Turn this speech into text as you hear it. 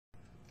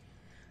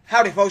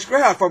Howdy folks,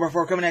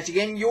 Greyhawk4x4 coming at you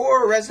again,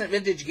 your resident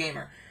vintage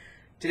gamer.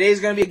 Today's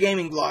going to be a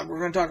gaming vlog. We're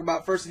going to talk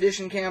about First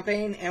Edition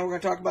campaign, and we're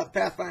going to talk about the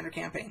Pathfinder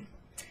campaign.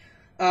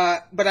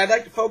 But I'd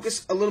like to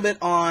focus a little bit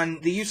on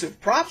the use of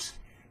props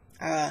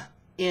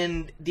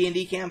in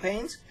D&D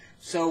campaigns.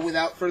 So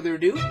without further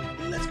ado,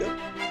 let's go.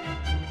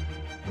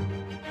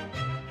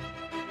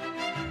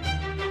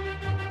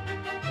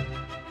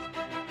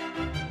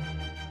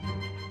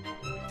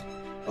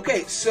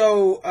 Okay,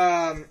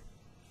 so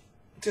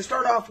to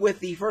start off with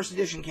the First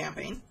Edition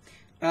campaign,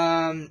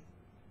 our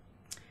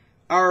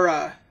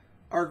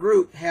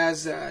group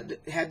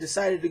had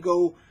decided to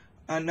go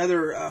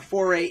another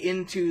foray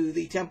into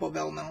the Temple of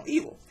Elemental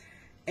Evil,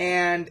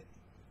 and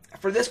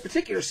for this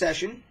particular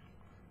session,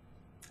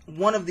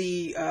 one of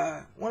the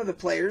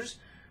players,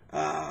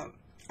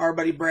 our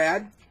buddy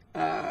Brad,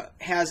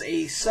 has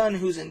a son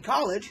who's in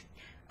college,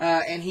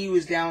 and he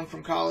was down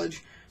from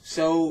college,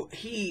 so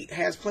he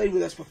has played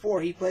with us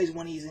before. He plays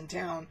when he's in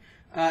town.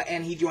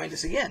 And he joined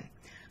us again.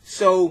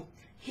 So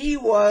he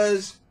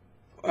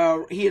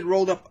had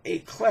rolled up a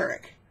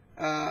cleric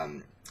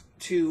for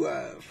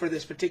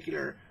this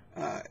particular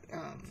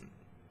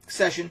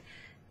session,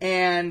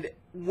 and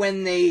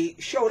when they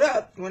showed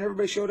up, when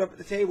everybody showed up at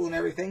the table and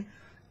everything,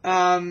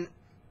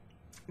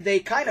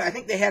 they I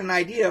think they had an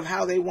idea of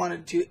how they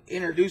wanted to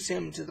introduce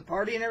him to the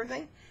party and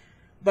everything,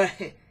 but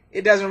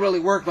it doesn't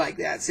really work like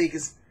that. See,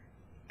 because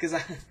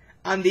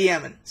I'm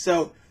DMing,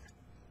 so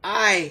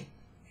I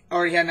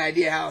already had an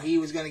idea how he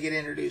was going to get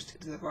introduced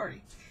to the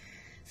party.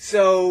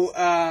 So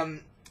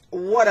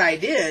what I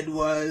did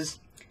was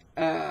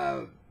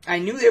I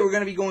knew they were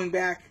going to be going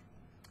back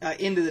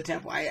into the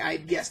temple. I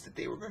guessed that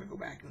they were going to go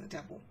back into the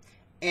temple.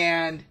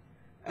 And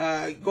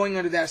going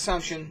under that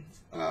assumption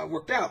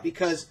worked out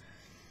because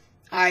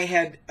I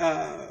had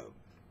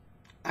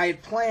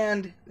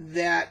planned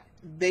that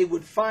they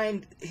would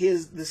find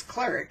this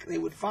cleric. They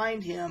would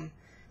find him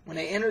when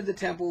they entered the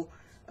temple.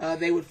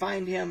 They would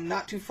find him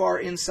not too far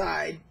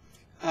inside.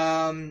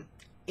 In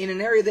an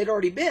area they'd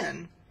already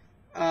been.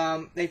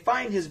 They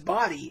find his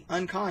body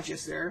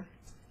unconscious there,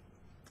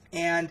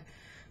 and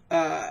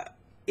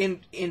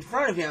in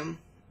front of him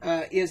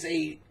is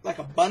like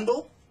a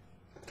bundle,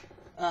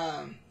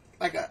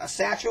 like a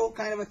satchel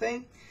kind of a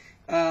thing,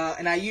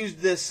 and I used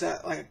this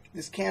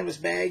this canvas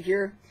bag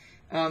here.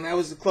 That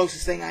was the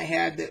closest thing I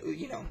had that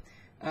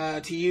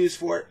to use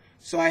for it.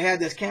 So I had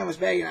this canvas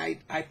bag, and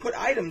I put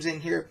items in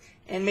here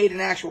and made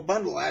an actual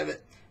bundle out of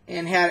it.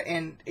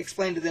 And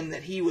explained to them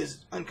that he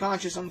was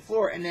unconscious on the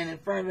floor, and then in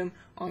front of him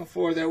on the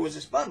floor there was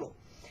this bundle.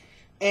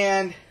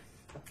 And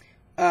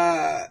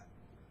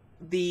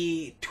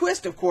the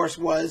twist, of course,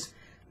 was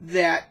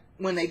that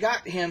when they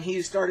got him,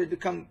 he started to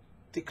come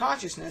to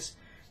consciousness,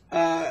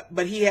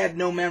 but he had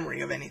no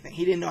memory of anything.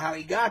 He didn't know how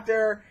he got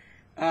there.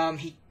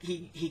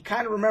 He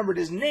kind of remembered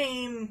his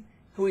name,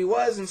 who he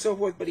was, and so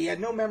forth, but he had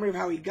no memory of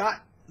how he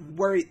got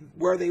where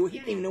they were. He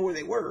didn't even know where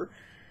they were.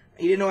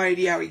 He didn't know any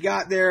idea how he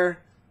got there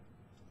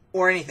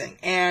or anything.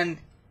 And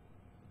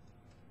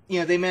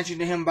they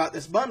mentioned to him about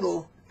this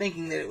bundle,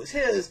 thinking that it was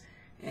his,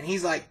 and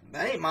he's like,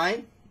 that ain't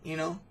mine.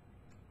 Of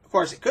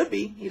course it could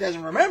be, he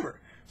doesn't remember,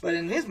 but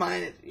in his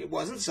mind it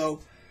wasn't. So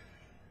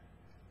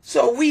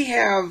we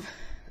have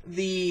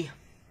the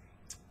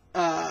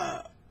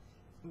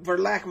for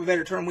lack of a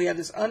better term, we have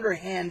this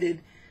underhanded,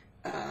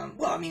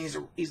 well, I mean,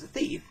 he's a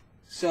thief,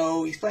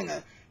 so he's playing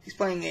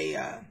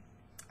a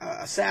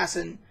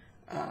assassin,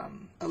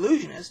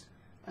 illusionist,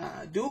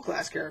 dual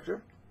class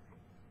character.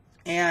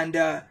 And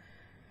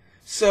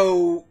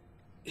so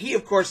he,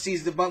 of course,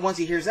 sees once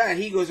he hears that,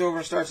 he goes over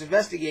and starts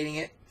investigating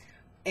it.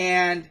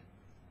 And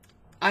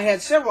I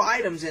had several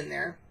items in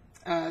there,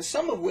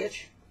 some of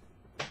which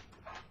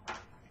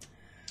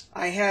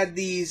I had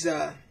these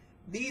are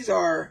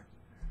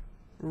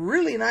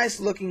really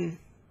nice looking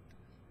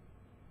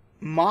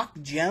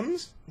mock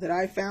gems that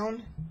I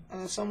found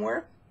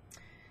somewhere.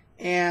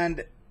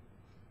 And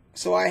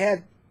so I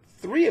had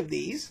 3 of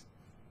these.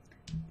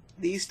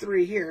 These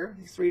 3 here,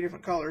 these 3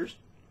 different colors.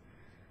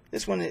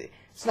 This one,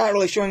 it's not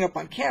really showing up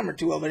on camera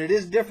too well, but it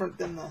is different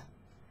than the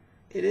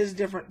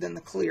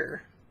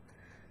clear.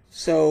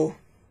 So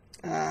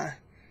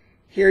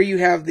here you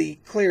have the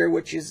clear,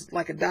 which is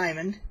like a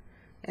diamond,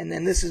 and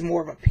then this is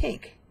more of a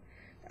pink,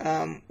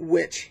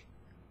 which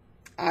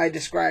I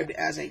described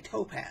as a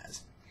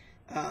topaz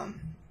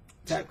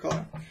type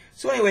color.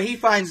 So anyway, he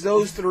finds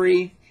those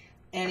 3,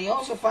 and he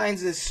also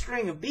finds this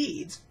string of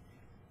beads.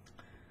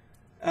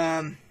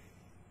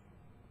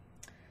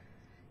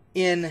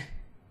 In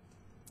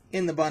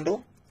the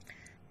bundle,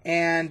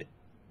 and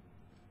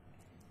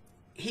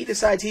he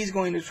decides he's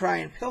going to try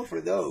and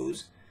pilfer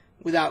those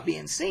without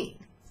being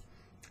seen.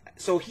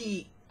 So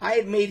I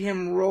had made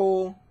him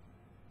roll,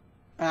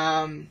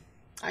 I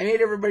made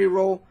everybody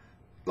roll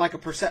like a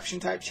perception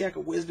type check,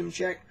 a wisdom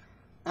check,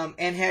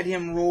 and had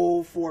him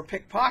roll for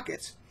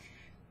pickpockets,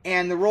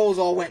 and the rolls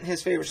all went in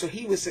his favor. So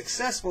he was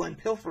successful in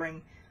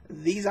pilfering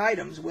these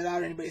items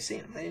without anybody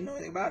seeing them. They didn't know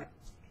anything about it.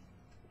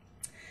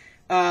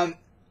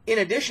 In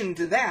addition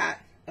to that,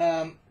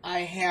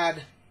 I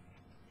had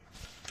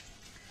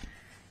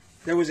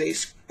there was a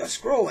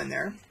scroll in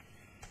there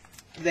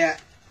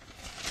that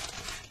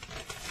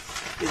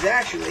is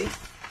actually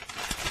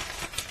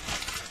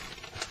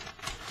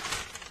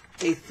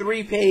a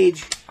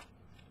 3-page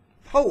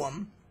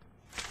poem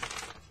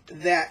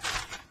that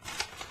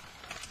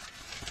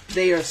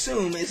they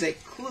assume is a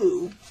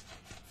clue,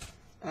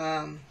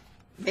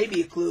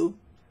 maybe a clue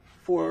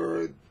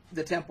for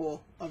the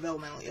Temple of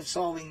Elemental Evil, of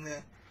solving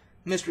the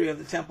mystery of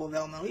the Temple of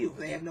Elemental Evil.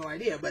 They have no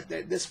idea, but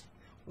this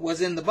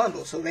was in the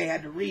bundle, so they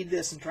had to read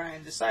this and try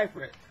and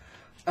decipher it.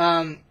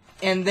 And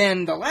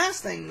then the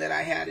last thing that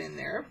I had in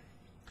there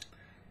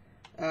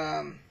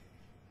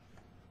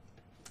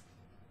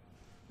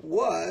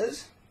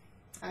was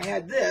I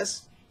had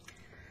this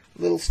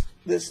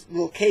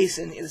little case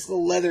and this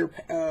little leather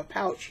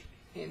pouch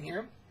in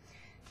here,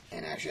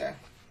 and actually I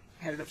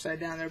had it upside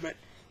down there, but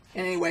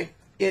anyway,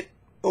 it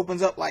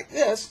opens up like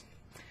this,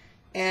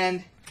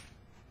 and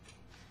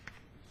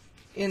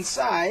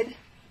inside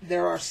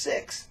there are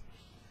 6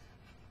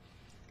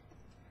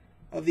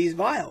 of these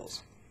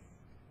vials,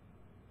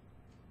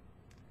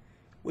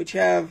 which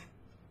have,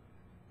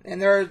 and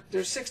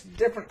there's 6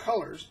 different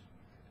colors,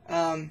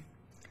 and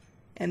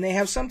they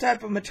have some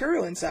type of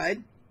material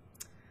inside,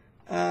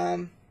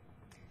 and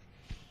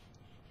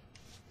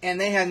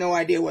they had no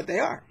idea what they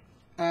are.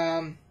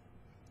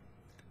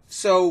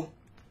 So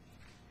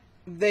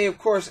they of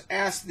course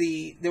asked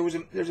there's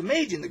a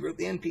mage in the group,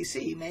 the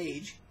NPC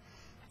mage,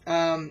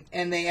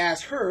 and they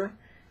asked her,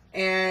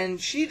 and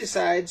she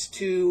decides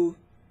to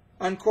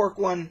uncork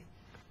one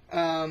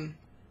and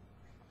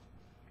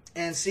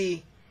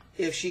see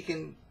if she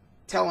can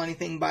tell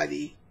anything by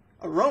the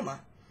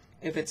aroma,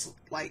 if it's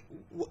like,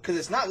 because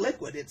it's not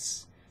liquid,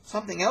 it's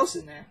something else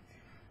in there,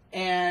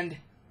 and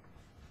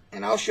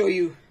I'll show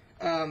you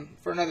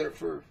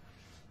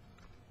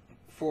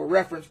for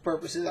reference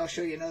purposes, I'll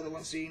show you another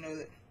one so you know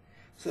that.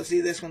 So see,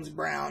 this one's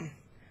brown.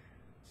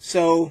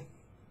 So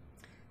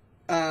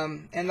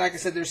and like I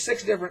said, there's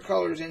 6 different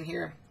colors in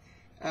here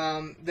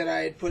that I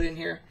had put in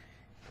here,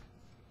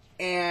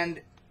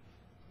 and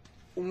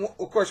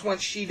of course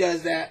once she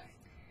does that,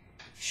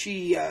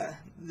 she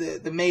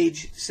the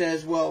mage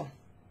says, well,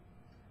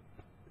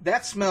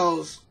 that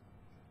smells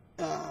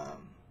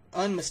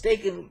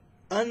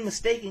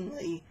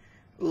unmistakingly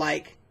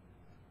like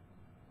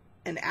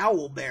an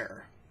owl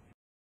bear.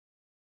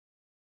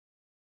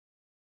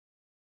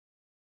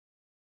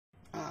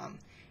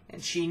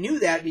 And she knew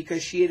that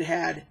because she had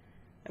had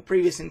a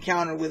previous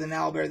encounter with an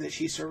owlbear that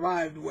she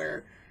survived,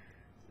 where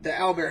the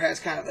owlbear has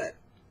kind of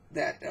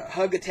that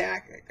hug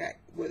attack,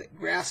 where it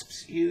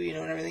grasps you, you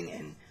know, and everything.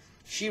 And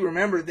she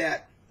remembered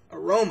that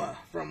aroma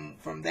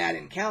from that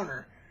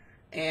encounter,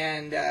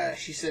 and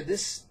she said,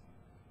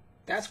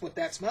 that's what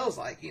that smells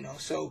like, you know.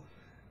 So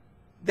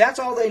that's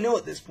all they know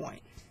at this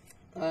point.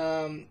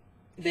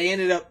 They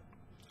ended up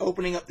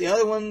opening up the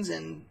other ones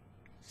and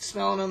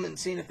smelling them and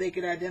seeing if they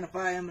could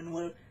identify them, and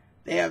what,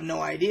 they have no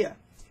idea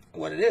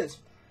what it is.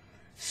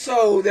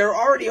 So they're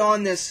already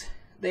on this,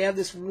 they have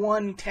this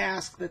one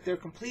task that they're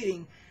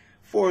completing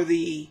for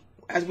the,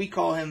 as we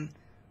call him,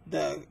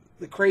 the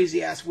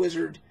crazy ass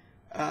wizard,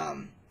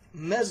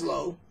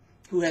 Meslo,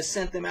 who has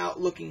sent them out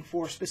looking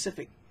for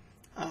specific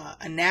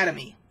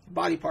anatomy,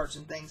 body parts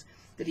and things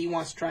that he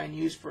wants to try and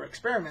use for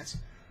experiments.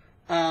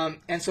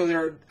 And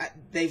so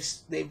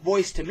they've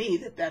voiced to me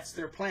that that's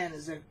their plan,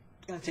 is they're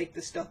going to take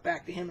this stuff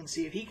back to him and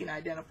see if he can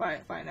identify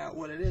it, find out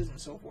what it is, and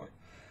so forth.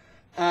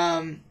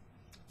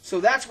 So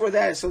that's where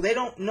that is. So they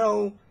don't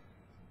know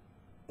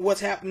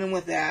what's happening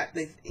with that.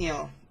 They, you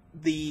know,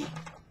 the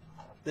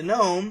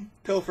gnome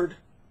pilfered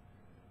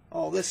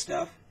all this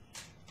stuff.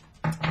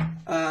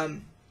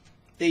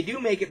 They do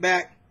make it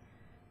back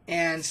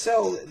and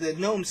sell. The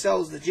gnome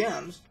sells the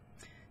gems,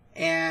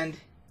 and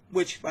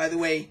which, by the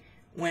way,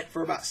 went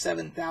for about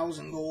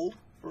 7,000 gold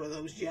for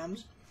those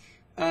gems.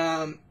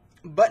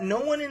 But no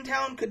one in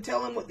town could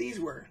tell him what these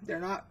were. They're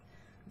not.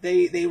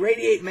 They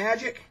radiate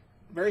magic,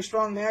 very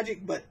strong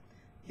magic, but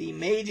the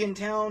mage in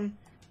town,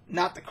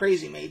 not the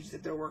crazy mage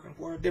that they're working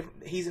for.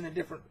 He's in a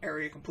different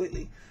area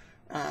completely.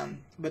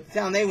 But the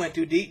town they went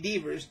to,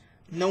 Devers,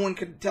 no one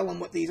could tell them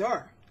what these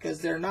are,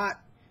 because they're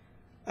not.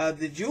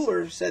 The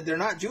jeweler said they're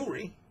not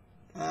jewelry.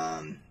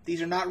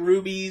 These are not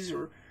rubies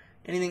or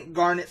anything,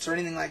 garnets or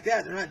anything like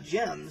that. They're not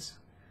gems.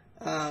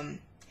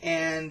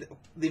 And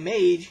the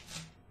mage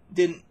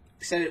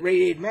said it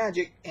radiated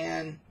magic,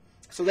 and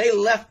so they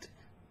left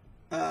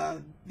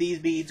these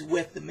beads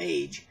with the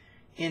mage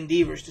in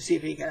Devers to see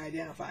if he could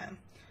identify them.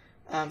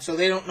 So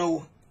they don't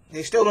know.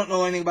 They still don't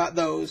know anything about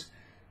those.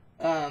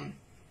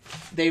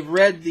 They've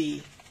read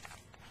the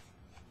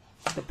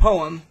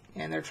poem,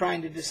 and they're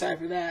trying to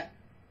decipher that.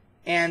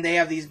 And they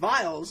have these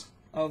vials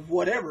of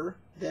whatever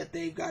that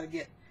they've got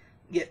to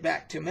get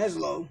back to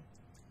Meslo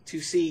to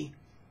see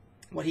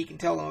what he can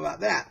tell them about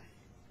that.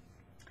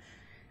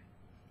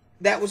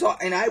 That was all,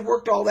 and I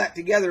worked all that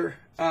together.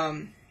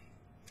 And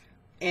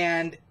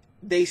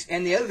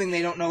the other thing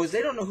they don't know is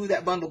they don't know who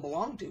that bundle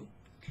belonged to.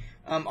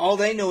 All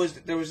they know is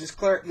that there was this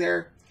cleric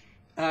there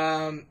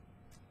found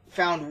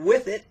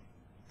with it.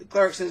 The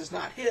cleric says it's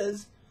not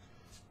his.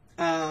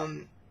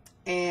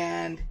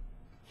 and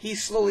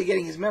he's slowly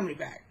getting his memory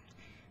back.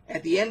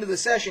 At the end of the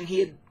session, he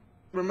had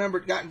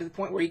gotten to the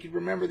point where he could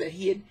remember that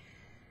he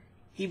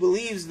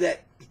believes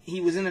that he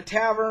was in a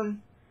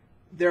tavern.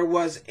 There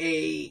was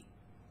a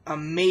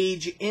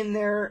mage in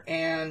there,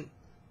 and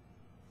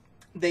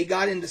they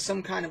got into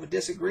some kind of a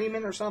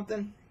disagreement or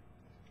something.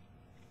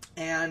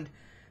 And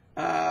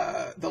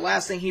the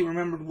last thing he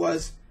remembered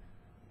was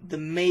the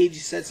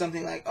mage said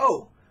something like,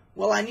 "Oh,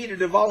 well, I needed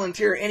to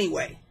volunteer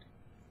anyway."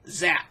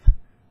 Zap.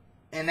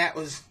 And that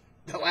was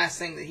the last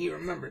thing that he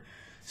remembered.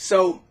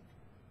 So,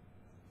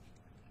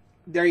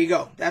 there you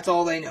go. That's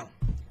all they know.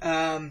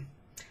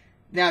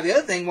 Now, the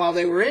other thing, while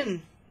they were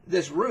in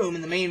this room,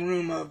 in the main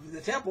room of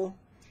the temple,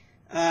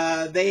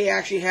 they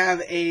actually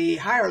have a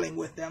hireling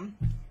with them.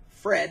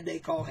 Fred, they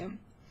call him.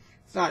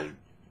 It's not a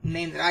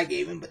name that I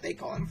gave him, but they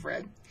call him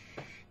Fred.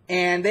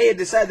 And they had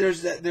decided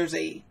there's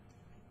a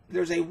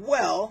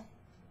well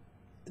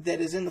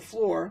that is in the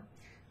floor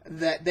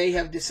that they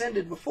have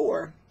descended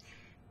before,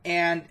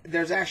 and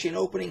there's actually an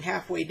opening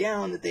halfway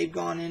down that they've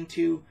gone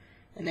into,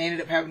 and they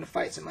ended up having to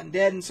fight some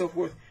undead and so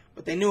forth,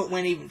 but they knew it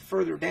went even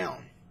further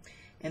down.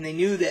 And they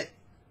knew that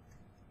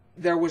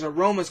there was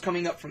aromas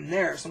coming up from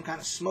there, some kind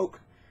of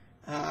smoke,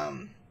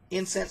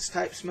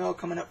 incense-type smell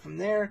coming up from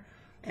there,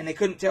 and they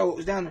couldn't tell what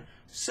was down there.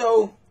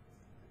 So,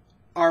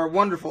 our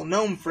wonderful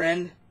gnome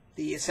friend,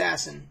 the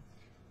assassin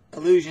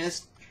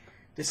illusionist,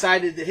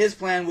 decided that his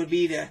plan would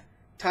be to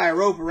tie a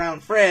rope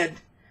around Fred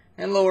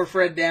and lower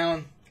Fred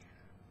down.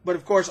 But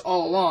of course,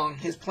 all along,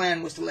 his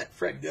plan was to let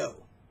Fred go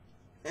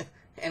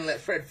and let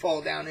Fred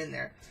fall down in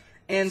there.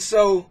 And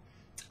so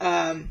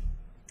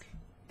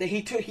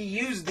he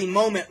used the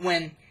moment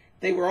when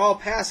they were all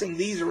passing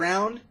these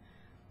around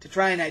to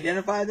try and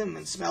identify them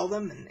and smell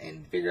them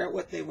and figure out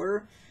what they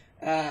were,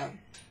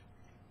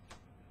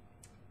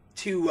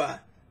 to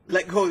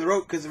let go of the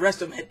rope, because the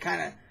rest of them had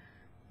kind of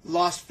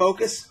lost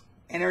focus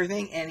and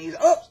everything. And he's,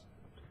 oh,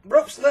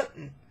 rope slipped.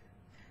 And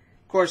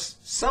of course,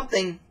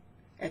 something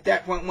at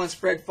that point, once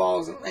Fred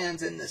falls and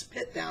lands in this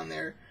pit down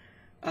there,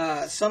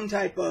 some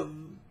type of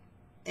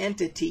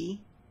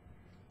entity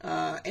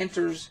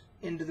enters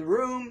into the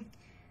room.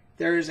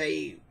 There is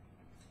a,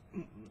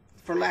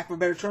 for lack of a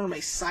better term,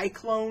 a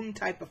cyclone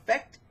type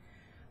effect.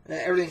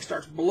 Everything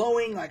starts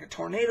blowing like a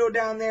tornado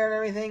down there and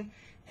everything.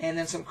 And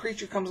then some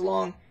creature comes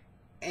along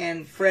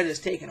and Fred is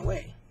taken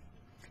away.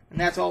 And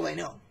that's all they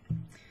know.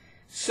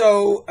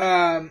 So,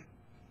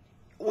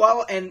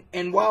 while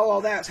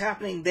all that's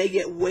happening, they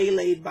get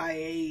waylaid by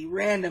a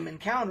random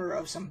encounter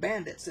of some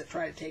bandits that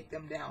try to take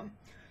them down.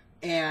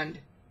 And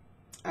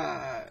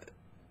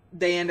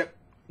they end up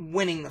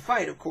winning the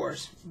fight, of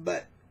course.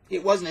 But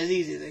it wasn't as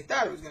easy as they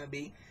thought it was going to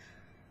be.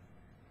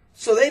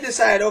 So they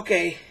decide,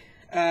 okay,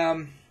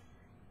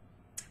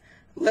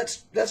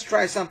 let's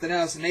try something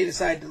else. And they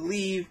decide to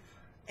leave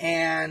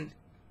and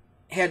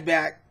head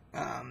back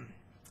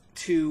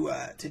to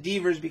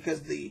Devers,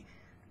 because the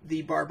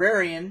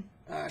barbarian,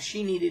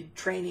 she needed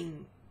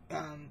training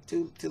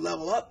to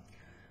level up,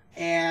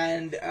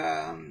 and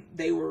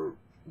they were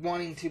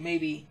wanting to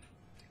maybe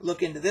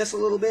look into this a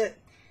little bit,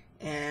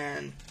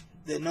 and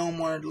the gnome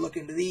wanted to look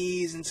into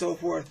these and so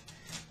forth.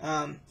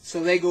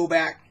 So they go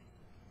back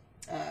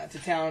to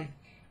town,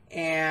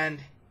 and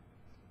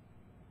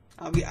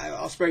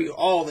I'll spare you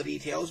all the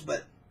details,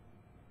 but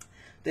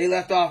they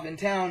left off in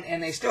town,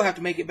 and they still have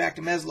to make it back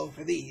to Meslo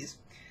for these.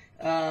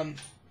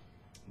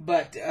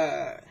 But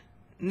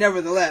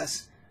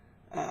nevertheless,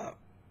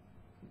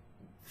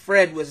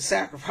 Fred was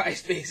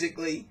sacrificed,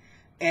 basically,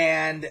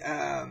 and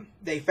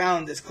they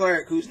found this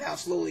cleric who's now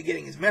slowly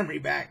getting his memory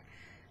back,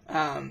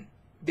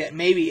 that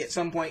maybe at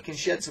some point can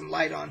shed some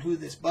light on who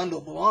this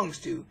bundle belongs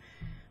to,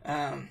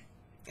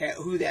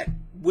 who that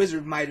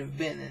wizard might have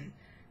been,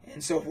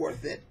 and so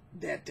forth, that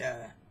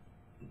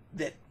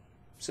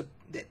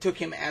took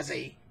him as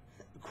a,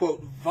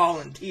 quote,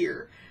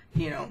 volunteer,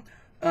 you know.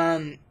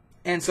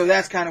 And so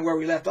that's kind of where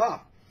we left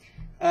off.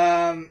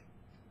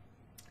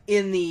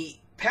 In the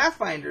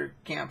Pathfinder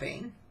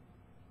campaign,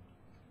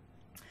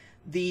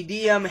 the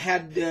DM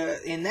had,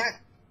 in that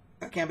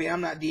campaign,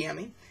 I'm not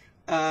DMing,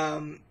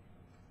 and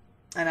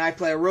I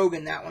play a rogue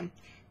in that one,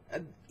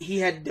 he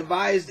had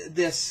devised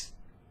this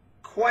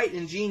quite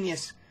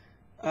ingenious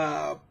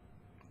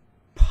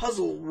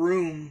puzzle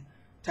room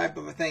type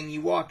of a thing.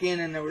 You walk in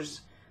and there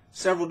was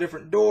several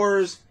different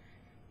doors.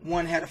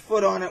 One had a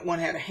foot on it, one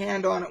had a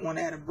hand on it, one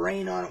had a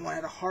brain on it, one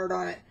had a heart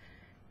on it,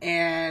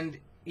 and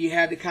you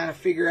had to kind of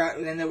figure out.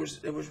 And there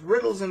was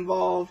riddles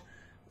involved.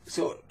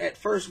 So at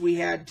first we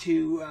had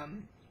to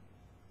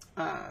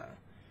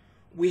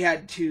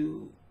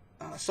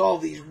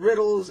solve these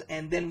riddles,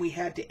 and then we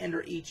had to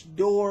enter each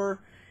door.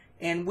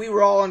 And we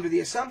were all under the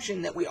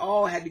assumption that we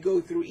all had to go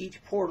through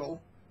each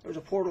portal. There was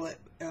a portal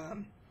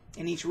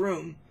in each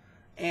room,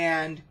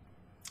 and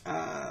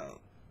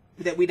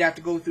that we'd have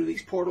to go through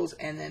these portals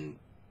and then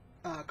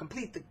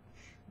complete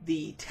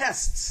the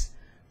tests,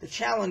 the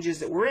challenges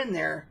that were in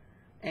there,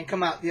 and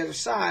come out the other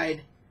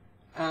side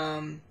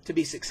to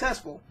be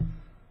successful.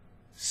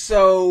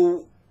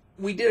 So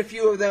we did a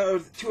few of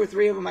them, 2 or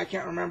 3 of them, I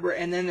can't remember.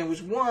 And then there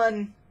was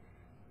one,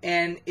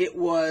 and it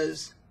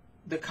was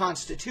the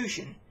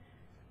Constitution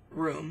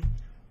room.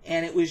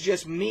 And it was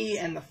just me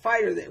and the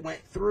fighter that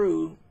went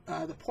through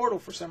the portal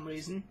for some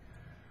reason.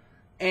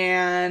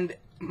 And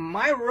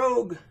my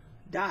rogue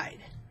died.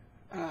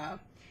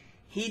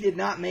 He did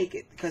not make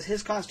it because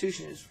his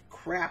Constitution is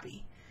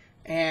crappy.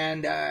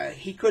 And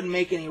he couldn't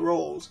make any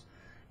rolls.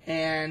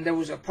 And there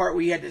was a part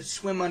where you had to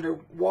swim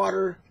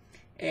underwater.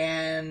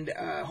 And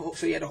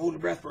so you had to hold your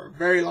breath for a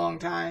very long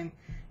time.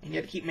 And you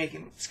had to keep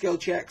making skill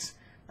checks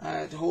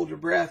to hold your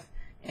breath.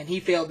 And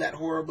he failed that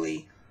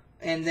horribly.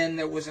 And then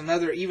there was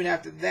another, even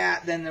after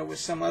that, then there was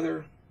some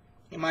other,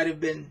 it might have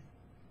been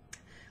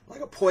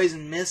like a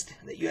poison mist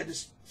that you had to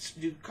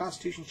do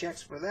Constitution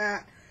checks for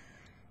that.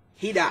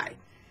 He died.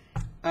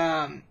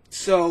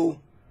 So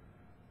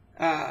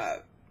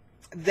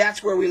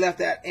that's where we left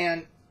that.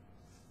 And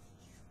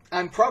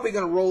I'm probably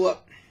going to roll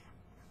up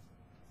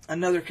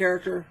another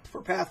character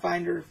for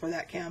Pathfinder for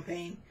that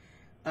campaign.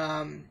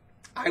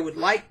 I would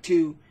like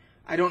to,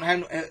 I don't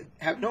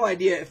have no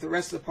idea if the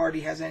rest of the party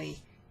has any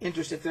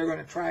interest, if they're going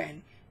to try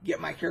and get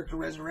my character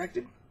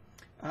resurrected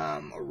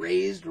or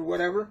raised or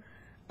whatever.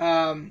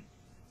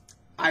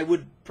 I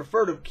would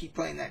prefer to keep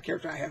playing that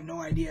character. I have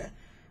no idea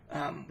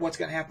what's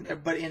going to happen there.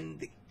 But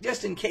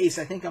just in case,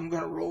 I think I'm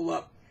going to roll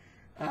up.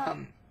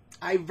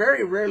 I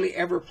very rarely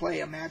ever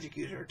play a magic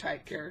user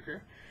type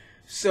character.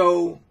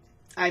 So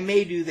I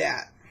may do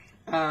that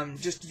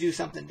just to do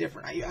something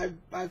different.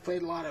 I've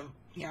played a lot of,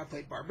 I've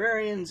played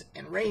barbarians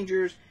and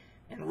rangers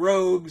and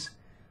rogues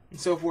and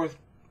so forth.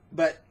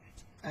 But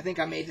I think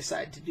I may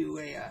decide to do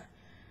a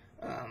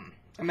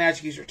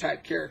magic user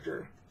type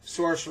character,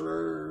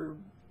 sorcerer,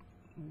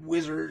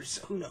 wizards,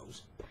 who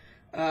knows.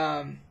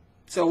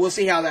 So we'll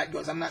see how that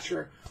goes. I'm not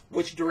sure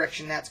which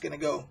direction that's going to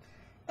go.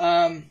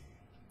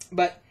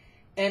 But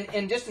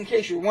and just in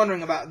case you're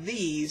wondering about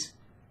these,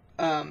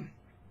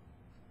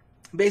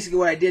 basically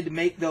what I did to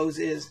make those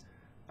is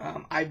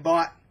I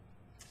bought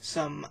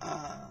some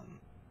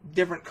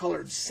different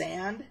colored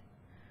sand,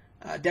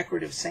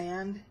 decorative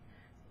sand,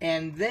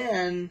 and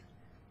then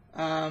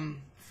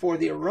for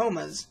the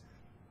aromas,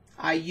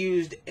 I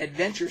used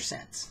Adventure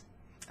Scents.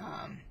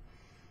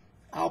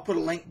 I'll put a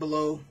link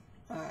below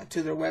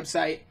to their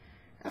website.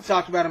 I've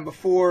talked about them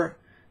before.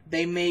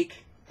 They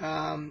make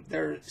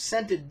their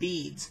scented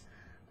beads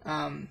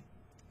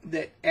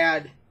that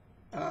add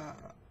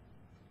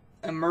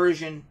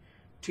immersion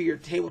to your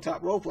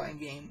tabletop role-playing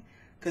game,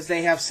 because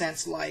they have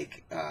scents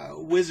like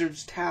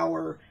Wizard's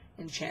Tower,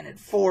 Enchanted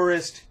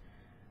Forest,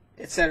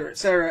 etc.,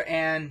 etc.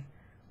 And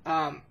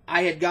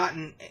I had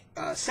gotten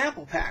a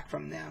sample pack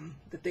from them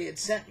that they had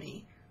sent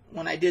me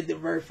when I did the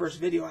very first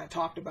video. I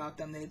talked about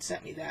them. They had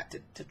sent me that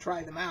to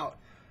try them out.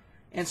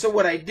 And so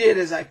what I did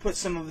is I put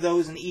some of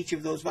those in each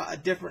of those, a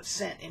different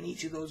scent in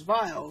each of those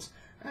vials.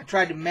 And I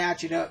tried to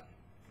match it up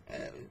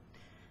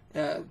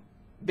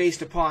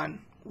based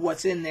upon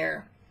what's in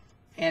there.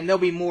 And there'll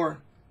be more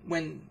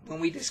when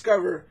we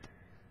discover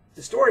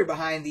the story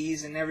behind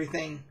these and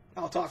everything.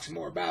 I'll talk some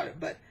more about it.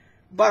 But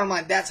bottom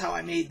line, that's how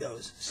I made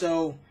those.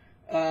 So,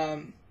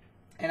 and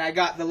I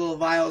got the little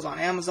vials on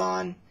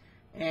Amazon,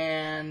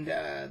 and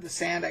the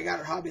sand I got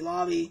at Hobby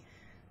Lobby.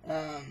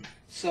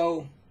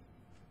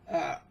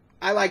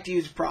 I like to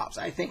use props.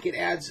 I think it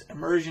adds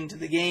immersion to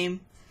the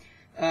game.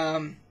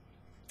 And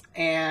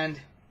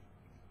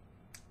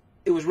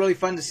it was really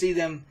fun to see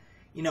them,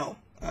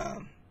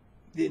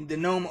 the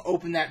gnome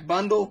open that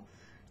bundle,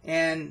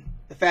 and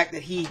the fact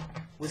that he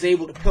was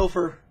able to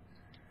pilfer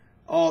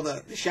all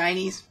the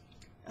shinies.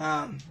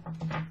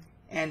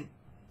 And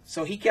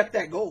so he kept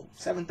that gold,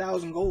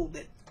 7,000 gold,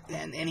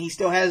 and he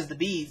still has the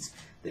beads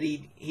that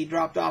he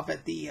dropped off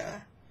at the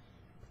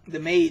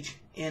mage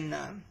in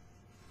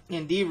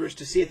Devers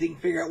to see if he can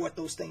figure out what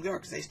those things are,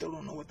 because they still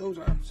don't know what those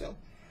are. So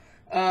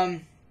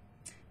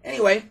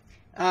anyway,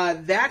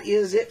 that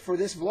is it for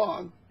this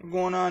vlog. We're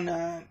going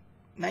on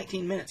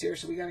 19 minutes here,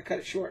 so we got to cut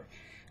it short.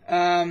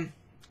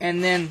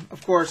 And then,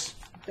 of course,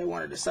 they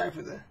want to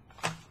decipher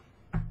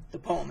the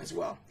poem as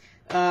well.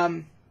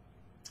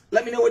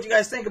 Let me know what you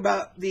guys think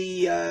about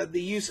the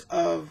use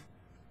of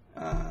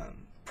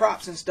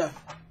props and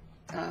stuff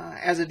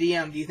as a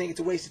DM. Do you think it's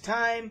a waste of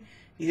time?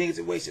 Do you think it's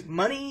a waste of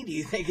money? Do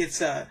you think it's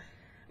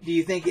do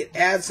you think it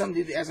adds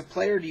something as a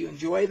player? Do you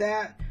enjoy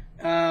that?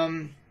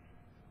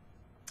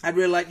 I'd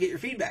really like to get your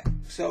feedback.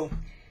 So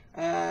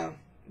that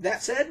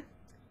said,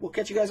 we'll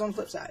catch you guys on the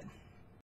flip side.